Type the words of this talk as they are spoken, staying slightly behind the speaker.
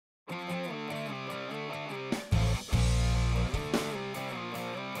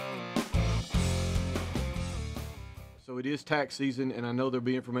it is tax season, and I know there'll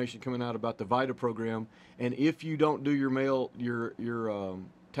be information coming out about the VITA program. And if you don't do your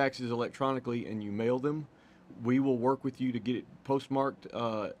taxes electronically and you mail them, we will work with you to get it postmarked.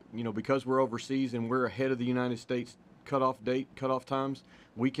 Because we're overseas and we're ahead of the United States cutoff times,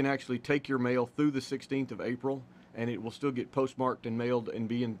 we can actually take your mail through the 16th of April, and it will still get postmarked and mailed and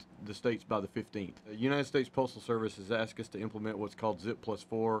be in the States by the 15th. The United States Postal Service has asked us to implement what's called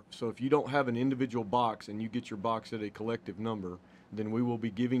Zip+4. So if you don't have an individual box and you get your box at a collective number, then we will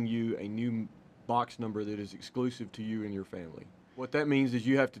be giving you a new box number that is exclusive to you and your family. What that means is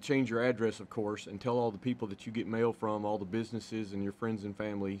you have to change your address, of course, and tell all the people that you get mail from, all the businesses and your friends and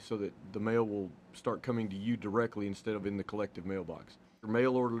family, so that the mail will start coming to you directly instead of in the collective mailbox. Your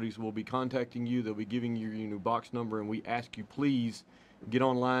mail orderlies will be contacting you. They'll be giving you your new box number, and we ask you please get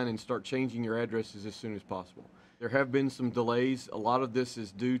online and start changing your addresses as soon as possible. There have been some delays. A lot of this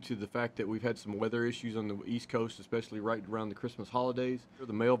is due to the fact that we've had some weather issues on the East Coast, especially right around the Christmas holidays.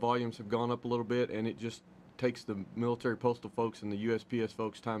 The mail volumes have gone up a little bit, and it just takes the military postal folks and the USPS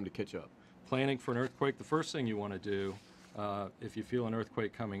folks time to catch up. Planning for an earthquake, the first thing you want to do if you feel an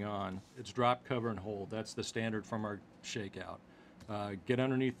earthquake coming on, it's drop, cover, and hold. That's the standard from our shakeout. Get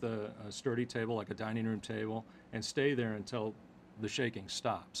underneath a sturdy table, like a dining room table, and stay there until the shaking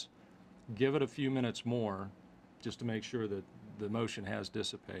stops. Give it a few minutes more just to make sure that the motion has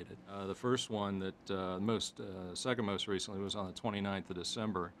dissipated. The first one that second most recently was on the 29th of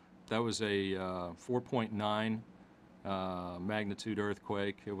December. That was a 4.9 magnitude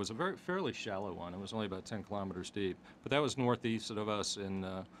earthquake. It was a fairly shallow one. It was only about 10 kilometers deep. But that was northeast of us in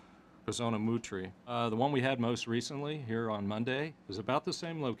Ozona Mutri. The one we had most recently here on Monday was about the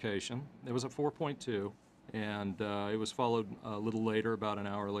same location. It was a 4.2, and it was followed a little later, about an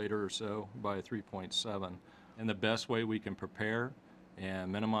hour later or so, by a 3.7. And the best way we can prepare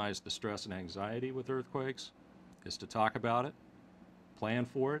and minimize the stress and anxiety with earthquakes is to talk about it, plan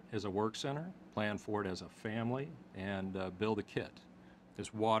for it as a work center, plan for it as a family, and build a kit.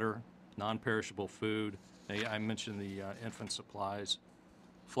 There's water, non-perishable food. I mentioned the infant supplies,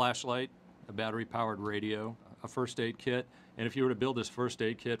 flashlight, a battery-powered radio, a first aid kit. And if you were to build this first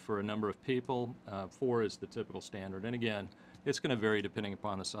aid kit for a number of people, 4 is the typical standard. And again, it's going to vary depending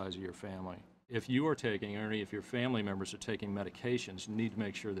upon the size of your family. If you are taking, or if your family members are taking medications, you need to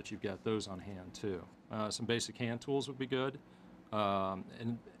make sure that you've got those on hand too. Some basic hand tools would be good.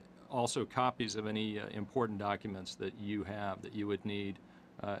 And also copies of any important documents that you have that you would need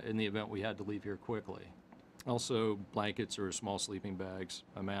in the event we had to leave here quickly. Also blankets or small sleeping bags,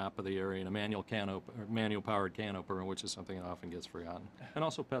 a map of the area, and a manual powered can opener, which is something that often gets forgotten. And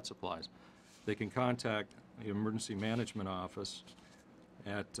also pet supplies. They can contact the Emergency Management Office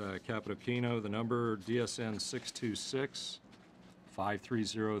at Capitokino, the number DSN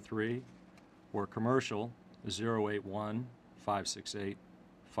 626-5303, or commercial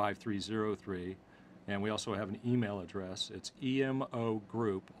 081-568-5303. And we also have an email address. It's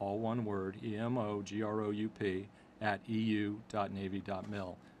emogroup, all one word, emogroup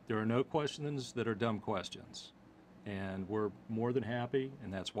 @eu.navy.mil. There are no questions that are dumb questions. And we're more than happy,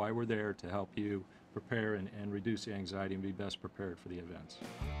 and that's why we're there, to help you prepare and reduce the anxiety and be best prepared for the events.